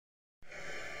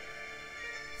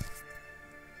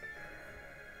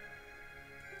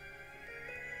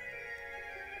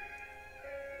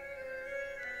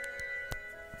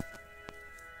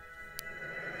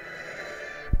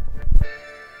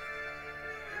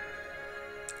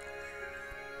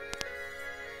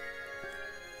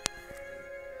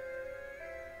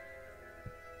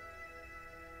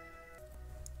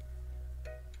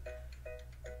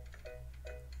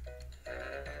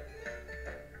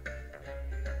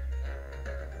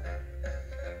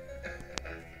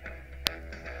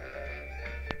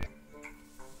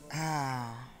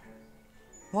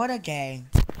what a day.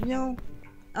 You know,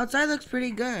 outside looks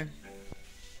pretty good.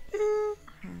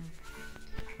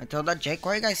 I told that Jake,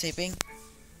 why are you guys sleeping?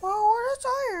 Well, we're just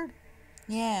tired.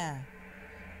 Yeah.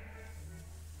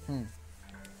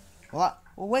 Well,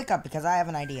 we'll wake up because I have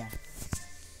an idea.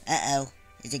 Uh-oh.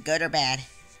 Is it good or bad?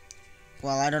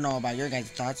 Well, I don't know about your guys'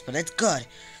 thoughts, but it's good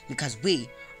because we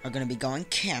are going to be going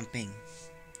camping.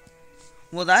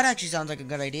 Well, that actually sounds like a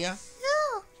good idea.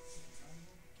 Yeah.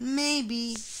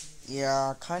 Maybe.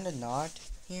 Yeah, kind of not.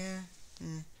 Yeah.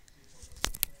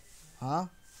 Huh?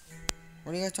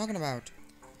 What are you guys talking about?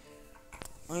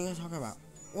 What are you guys talking about?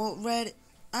 Well, Red,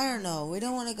 I don't know. We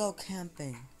don't want to go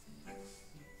camping.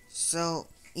 So,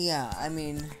 yeah, I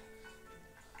mean,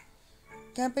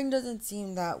 camping doesn't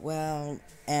seem that well,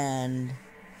 and...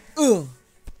 Ugh!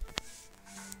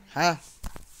 Huh?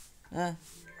 Huh?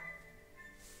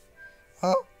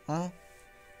 Oh? Huh?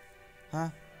 Huh?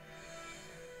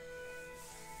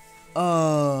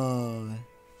 Oh.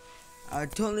 I'm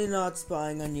totally not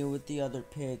spying on you with the other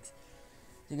pigs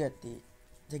to get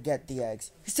the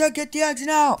eggs. Still get the eggs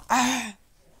now! Ah!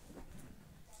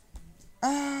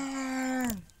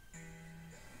 Ah!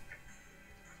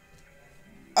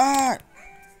 Ah!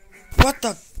 What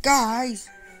the guys?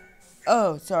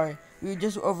 Oh, sorry. We were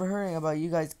just overhearing about you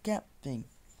guys camping.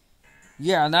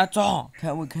 Yeah, that's all.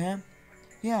 Can we camp?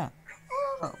 Yeah.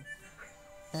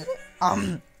 I don't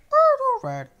know,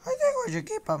 Red. I think we should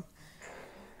keep them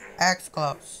eggs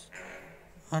close.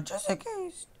 Just in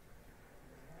case.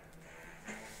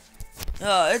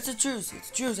 It's a truce. It's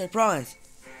a truce, I promise.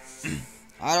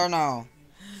 I don't know.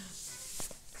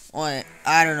 Wait,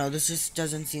 I don't know. This just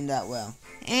doesn't seem that well.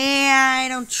 Yeah, I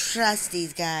don't trust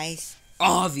these guys.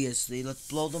 Obviously, let's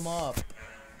blow them up.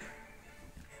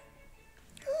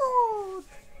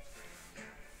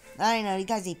 I know, you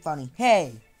guys ain't funny.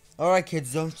 Hey! Alright,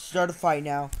 kids, don't start a fight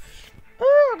now. Yeah,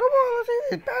 come on, let's leave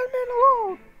this bad man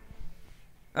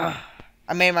alone.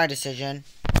 I made my decision.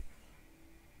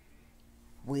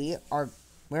 We're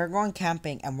going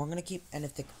camping, and we're gonna keep. And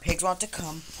if the pigs want to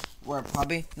come, we're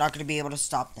probably not gonna be able to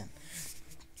stop them.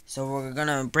 So we're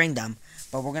gonna bring them,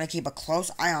 but we're gonna keep a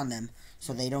close eye on them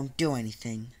so they don't do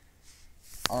anything.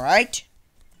 All right?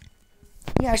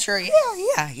 Yeah, sure. Yeah.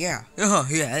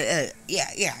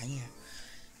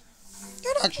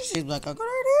 That actually seems like a good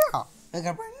idea. We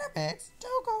can bring the pigs to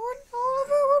go and all of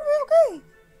it will be okay.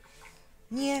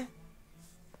 Yeah.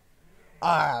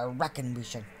 I reckon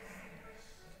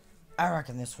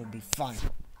this would be fun.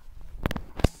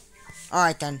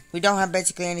 Alright then. We don't have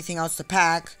basically anything else to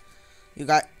pack.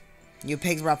 You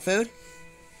pigs brought food?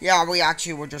 Yeah, we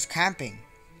actually were just camping.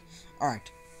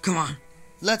 Alright. Come on.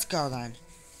 Let's go then.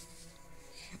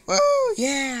 Woo,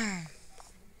 yeah.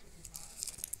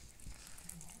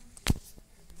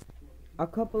 A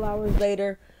couple hours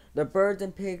later, the birds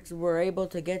and pigs were able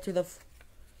to get to the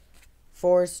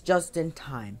forest just in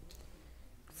time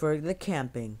for the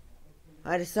camping.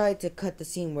 I decided to cut the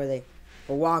scene where they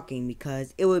were walking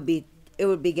because it would be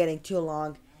getting too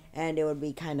long and it would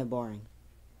be kind of boring.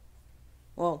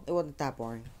 Well, it wasn't that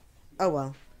boring. Oh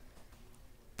well.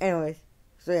 Anyways,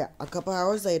 so yeah, a couple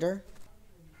hours later.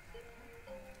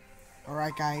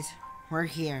 Alright guys, we're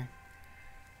here.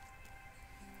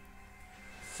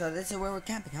 So this is where we're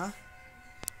camping, huh?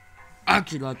 I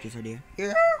actually like this idea.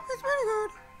 Yeah, it's pretty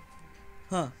good.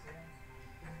 Huh.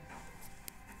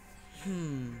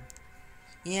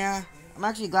 Yeah, I'm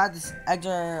actually glad these eggs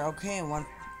are okay in one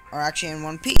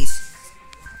piece.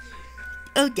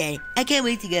 Okay, I can't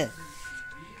wait to go.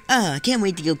 I can't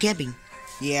wait to go camping.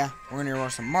 Yeah, we're gonna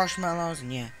roast some marshmallows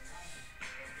and yeah.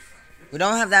 We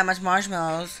don't have that much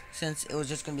marshmallows since it was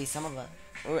just gonna be some of it.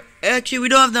 Actually, we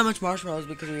don't have that much marshmallows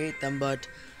because we ate them, but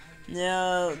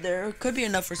no, there could be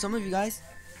enough for some of you guys.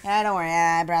 Yeah, don't worry,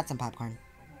 I brought some popcorn.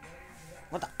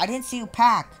 What the? I didn't see you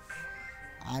pack.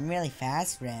 I'm really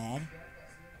fast, Red.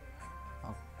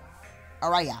 Oh.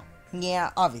 Alright, yeah.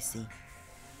 Yeah, obviously.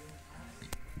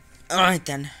 Alright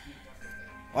then.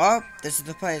 Well, this is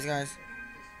the place, guys.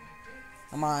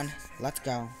 Come on, let's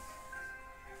go.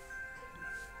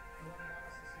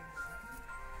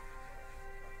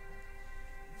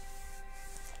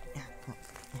 Yeah, come on.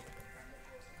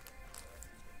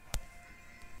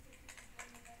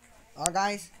 Oh,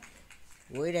 guys,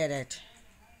 we did it.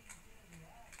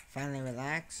 Finally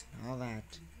relax, all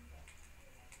that.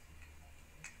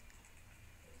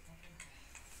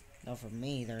 No, for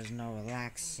me, there's no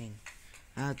relaxing.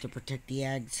 I have to protect the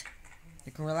eggs.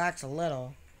 You can relax a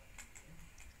little.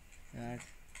 I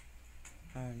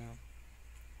don't know.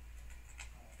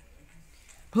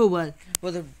 Oh,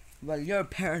 well, you're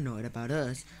paranoid about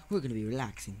us. We're gonna be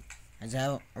relaxing. As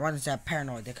I wasn't that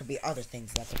paranoid, there could be other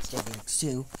things that could steal the eggs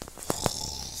too.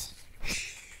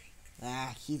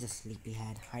 he's a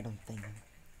sleepyhead. I don't think.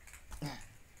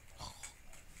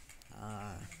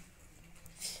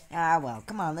 Well,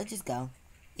 come on, let's just go.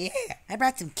 Yeah, I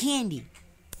brought some candy.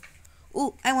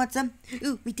 Ooh, I want some.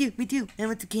 Ooh, me too, me too. I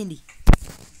want some candy.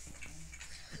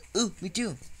 Ooh, me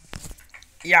too.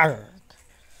 Yarg.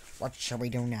 What shall we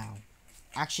do now?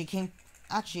 Actually,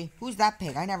 who's that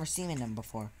pig? I never seen him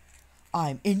before.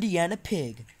 I'm Indiana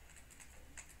Pig.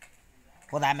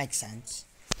 Well, that makes sense.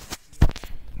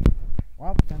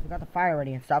 Well, since we got the fire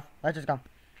ready and stuff, let's just go.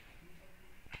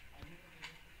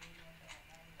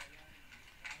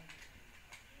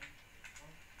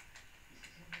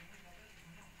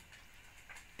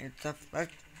 It's a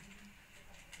first.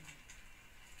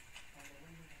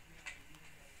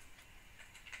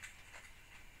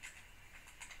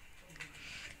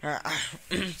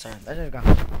 Sorry, let's just go.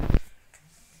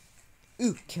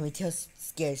 Ooh, can we tell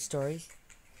scary stories?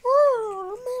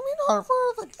 Oh, maybe not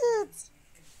for the kids.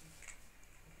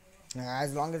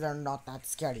 As long as they're not that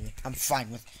scary, I'm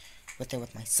fine with it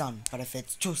with my son. But if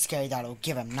it's too scary that it'll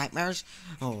give him nightmares,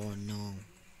 oh no.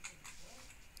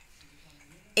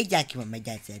 Exactly what my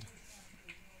dad said.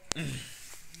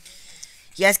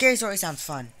 Yeah, scary story sounds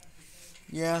fun.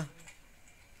 Yeah.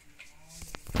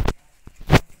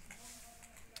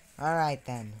 Alright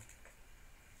then.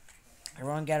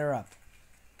 Everyone get her up.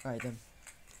 Alright then.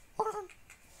 Hold on.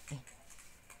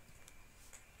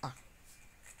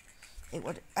 Hey,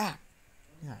 what? Yeah.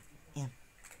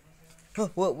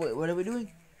 Oh, what are we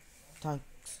doing? Telling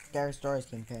scary stories,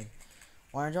 King Pig.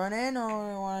 Wanna join in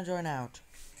or wanna join out?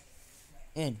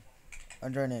 In. Or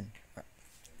join in.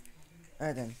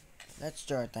 Alright then. Let's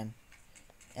start then.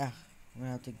 Yeah. We're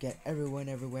gonna have to get everyone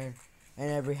everywhere.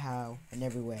 And every how. And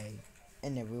every way.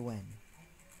 And every when.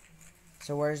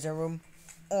 So where's the room?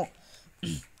 Oh.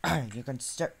 You can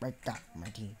start right there, my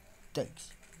team.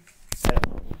 Thanks.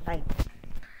 Hi.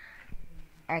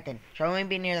 Alright then. Shall we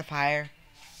be near the fire?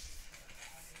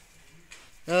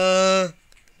 I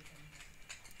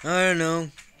don't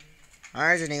know.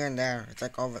 Ours isn't even there. It's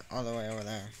like all the way over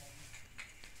there.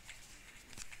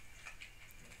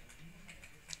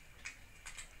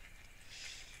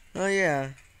 Oh yeah.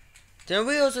 Didn't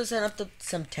we also set up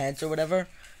some tents or whatever?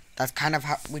 That's kind of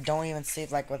how we don't even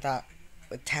sleep like with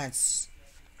tents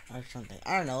or something.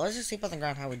 I don't know. Let's just sleep on the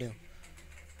ground how we do.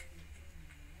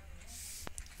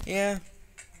 Yeah.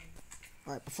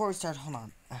 Alright, before we start, hold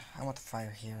on. I want the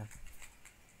fire here.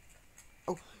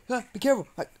 Oh, be careful.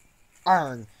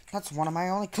 Arrgh. That's one of my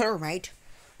only critter, mate.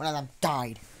 One of them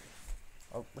died.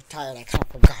 Or retired, I kind of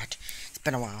forgot. It's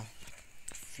been a while.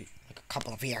 Like a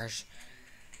couple of years.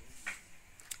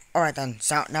 Alright then,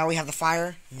 so now we have the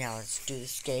fire. Now let's do the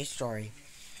scary story.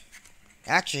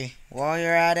 Actually, while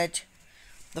you're at it,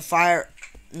 the fire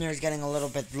is getting a little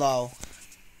bit low.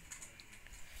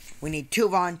 We need 2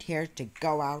 volunteers to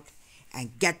go out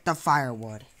and get the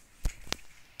firewood.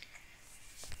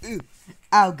 Ooh,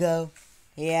 I'll go.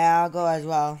 Yeah, I'll go as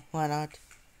well. Why not?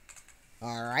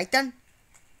 Alright then.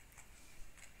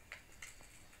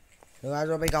 Who guys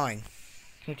will be going?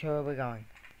 Who two will be going?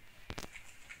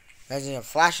 Is it a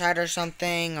flashlight or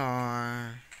something,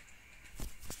 or...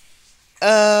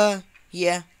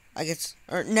 yeah, I guess,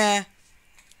 or nah.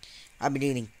 I've been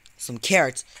eating some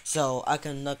carrots, so I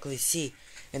can luckily see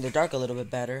in the dark a little bit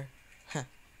better. Huh.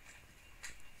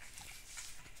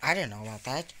 I didn't know about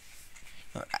that.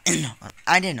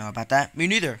 I didn't know about that. Me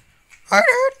neither. I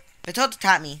did. They told to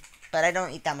taught me, but I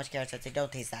don't eat that much carrots, so they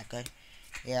don't taste that good.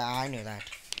 Yeah, I knew that.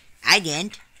 I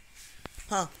didn't.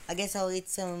 Huh, I guess I'll eat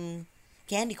some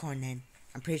candy corn then.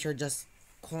 I'm pretty sure just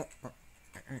corn,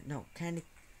 no, candy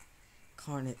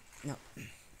corn, no.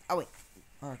 Oh wait,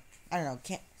 or, I don't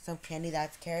know, some candy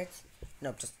that's carrots?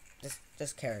 No,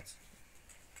 just carrots.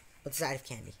 With a side of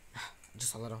candy.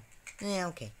 Just a little. Yeah,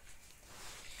 okay.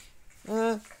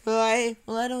 Well, I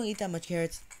don't eat that much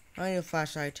carrots. I need a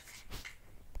flashlight.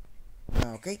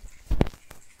 Okay.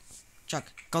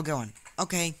 Chuck, go get one.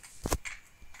 Okay.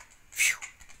 Phew.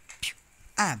 Phew.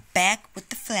 I'm back with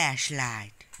the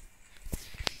flashlight.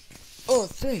 Oh,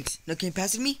 thanks. Now, can you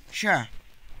pass it to me? Sure.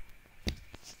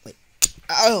 Wait.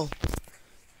 Oh.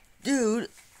 Dude.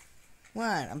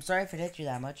 What? I'm sorry if it hit you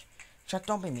that much. Chuck,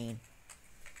 don't be mean.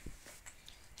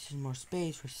 This is more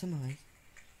space for similes.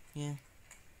 Yeah.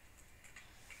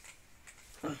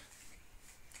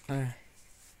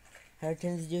 How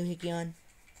turns do Hickey on?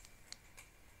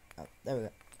 Oh, there we go.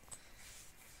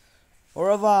 Au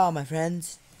revoir, my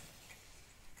friends.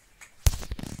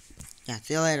 Yeah,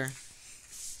 see you later.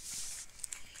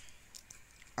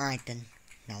 Alright then.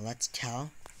 Now let's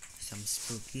tell some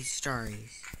spooky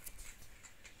stories.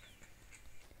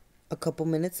 A couple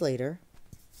minutes later.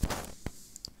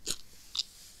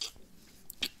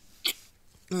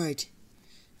 Alright.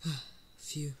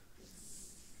 Phew.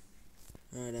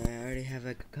 Alright, I already have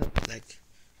like a couple, like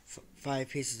 5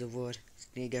 pieces of wood.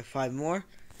 Just need to get 5 more.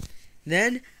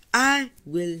 Then I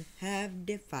will have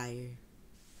the fire.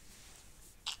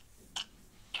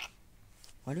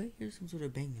 Why do I hear some sort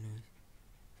of banging noise?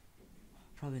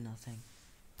 Probably nothing.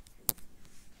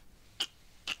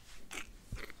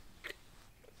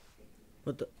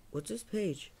 What's this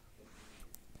page?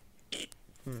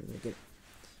 Alright, look at it.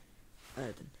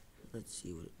 Alright then, let's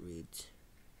see what it reads.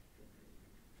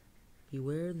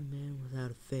 Beware the man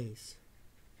without a face.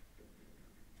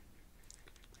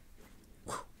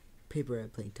 Whew. Paper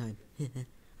airplane time.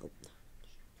 Oh.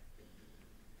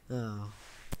 Oh.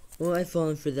 Well, I've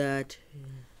fallen for that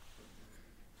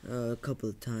a couple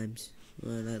of times.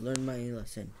 And I learned my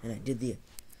lesson. And I did the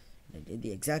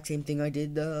exact same thing I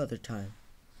did the other time.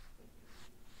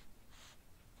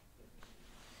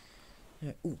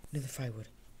 Ooh, another firewood.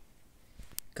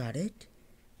 Got it?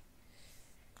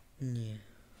 Yeah.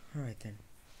 Alright then.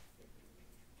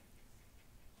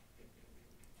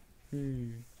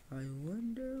 I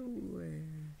wonder where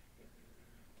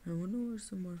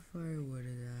some more firewood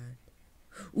is at.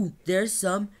 Ooh, there's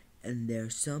some, and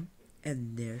there's some,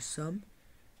 and there's some,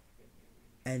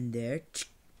 and there.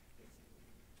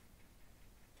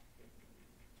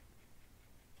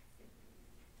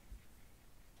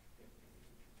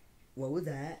 What was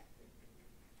that?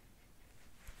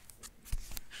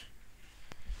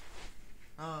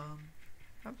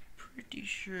 I'm pretty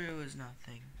sure it was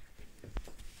nothing.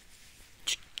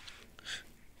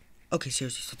 Okay,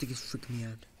 seriously, something is freaking me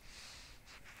out.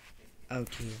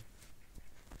 Out here.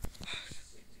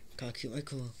 Gotta keep my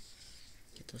cool.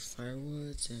 Get those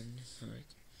firewoods and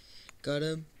alright. Got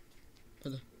him.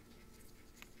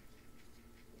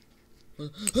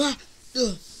 Ah!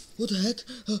 What the heck?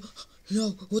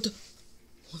 No,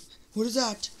 what is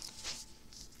that?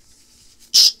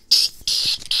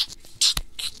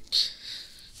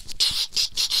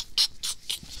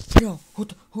 No,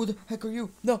 who the heck are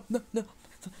you? No.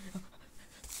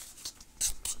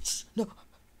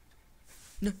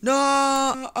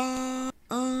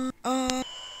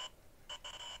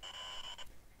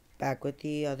 Back with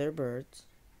the other birds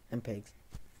and pigs.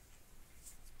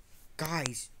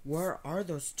 Guys, where are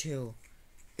those two?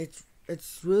 It's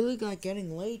really like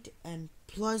getting late, and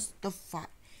plus the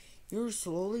you're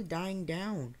slowly dying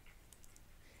down.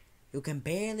 You can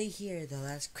barely hear the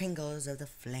last crinkles of the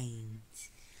flames,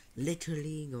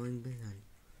 literally going behind.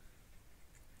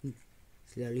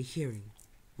 Slowly hearing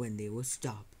when they will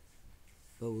stop,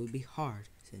 but it will be hard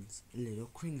since a little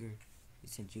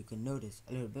since you can notice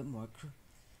a little bit more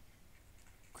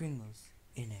crinkles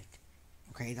in it.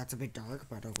 Okay, that's a bit dark,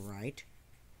 but alright.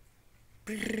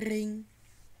 Ring.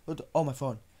 Oh, my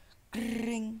phone.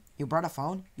 Ring. You brought a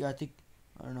phone? Yeah, I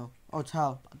don't know. Oh, it's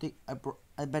Hal.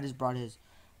 I bet he's brought his.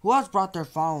 Who else brought their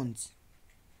phones?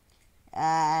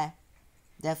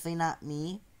 Definitely not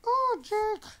me. Oh,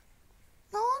 Jake.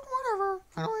 No, whatever.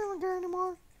 I don't even care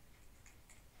anymore.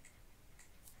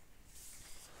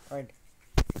 Alright.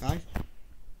 Guys?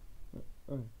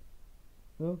 Alright.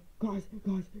 No? Guys,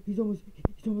 he's almost here.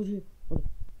 He's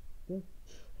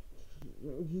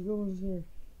almost here.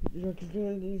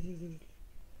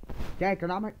 Jack, you're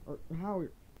not how?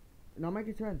 You're not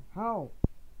making sense. How?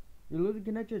 You're losing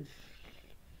connection.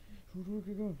 We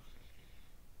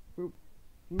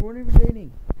weren't even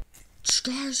dating.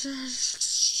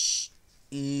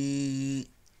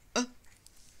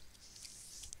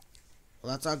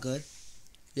 Well, that's not good.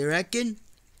 You reckon?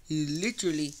 He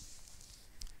literally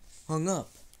hung up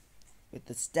with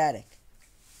the static.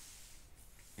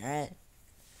 Alright.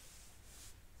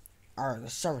 Alright, the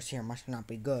service here must not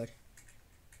be good.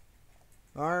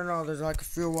 I don't know, there's like a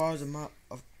few wires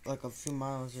like a few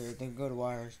miles here. They're good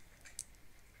wires.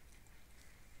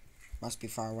 Must be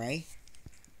far away.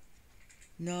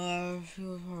 No, if he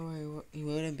was far away, he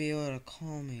wouldn't be able to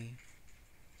call me.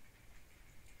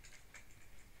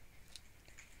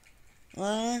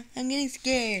 I'm getting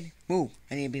scared. Move,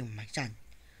 I need to be with my son.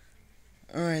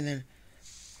 Alright then.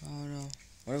 Oh no.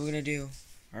 What are we gonna do?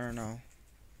 I don't know.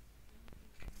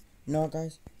 No,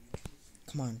 guys.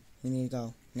 Come on, we need to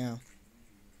go now.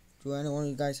 Do anyone of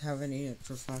you guys have any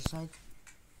extra flashlights?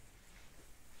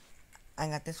 I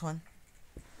got this one.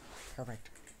 Perfect.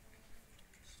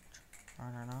 Turn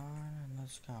it on and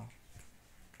let's go.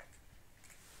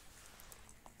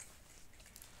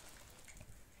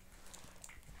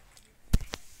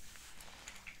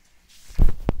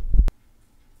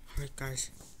 Alright, guys.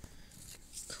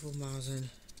 Couple miles in.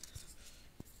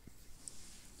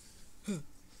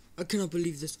 I cannot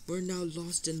believe this. We're now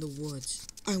lost in the woods.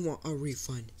 I want a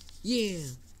refund. Yeah.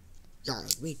 Yeah,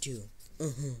 me too.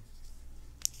 Guys,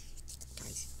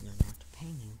 you're not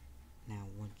paying. Now,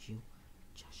 won't you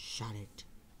just shut it?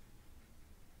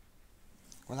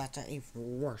 Well, that's an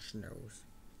even worse nose.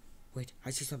 Wait,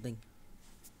 I see something.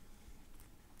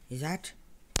 Is that?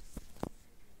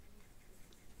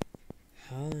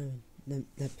 How?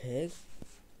 The pig?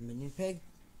 Minion pig?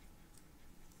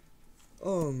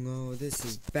 Oh no, this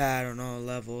is bad on all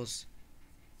levels.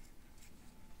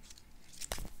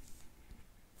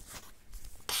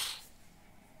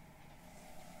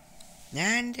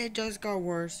 And it just got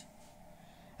worse.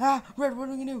 Ah, Red, what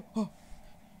are we gonna do? Oh,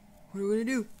 what are we gonna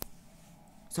do?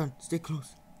 Son, stay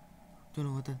close. Don't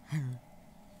know what the hell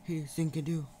he thing can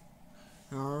do.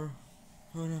 Oh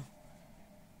no.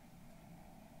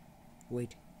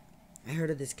 Wait, I heard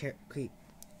of this character.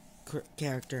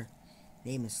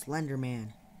 Name is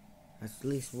Slenderman. That's at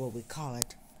least what we call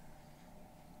it.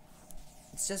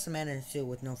 It's just a man in a suit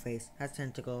with no face. Has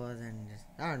tentacles and just,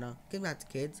 I don't know. Give that to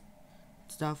kids.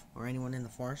 Stuff. Or anyone in the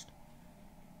forest.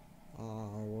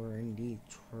 Oh, we're in deep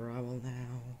trouble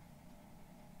now.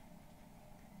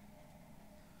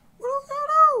 What are we gonna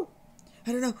do?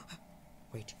 I don't know.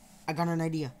 Wait, I got an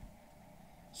idea.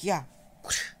 Yeah.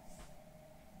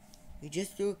 We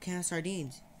just threw a can of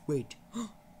sardines. Wait.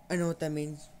 I know what that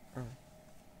means.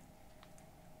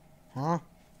 Huh?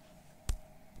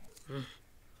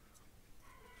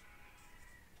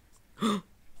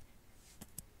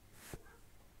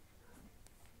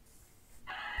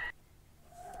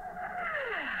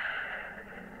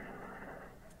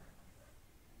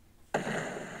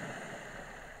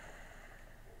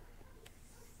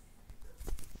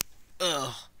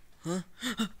 Ugh. Huh?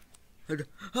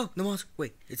 Oh, the monster.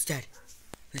 Wait, it's dead.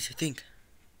 At least I think.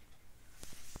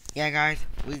 Yeah, guys,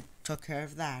 we took care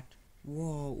of that.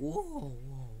 Whoa.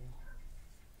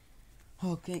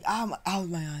 Okay, I'm out of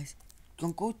my eyes.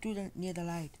 Don't go through near the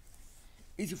light.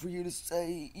 Easy for you to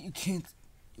say. You can't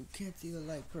see the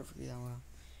light perfectly that well.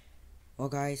 Well,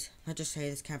 guys, let's just say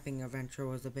this camping adventure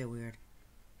was a bit weird.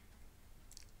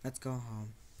 Let's go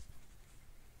home.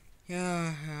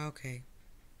 Yeah, okay.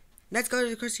 Let's go to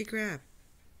the Krusty Krab.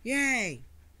 Yay!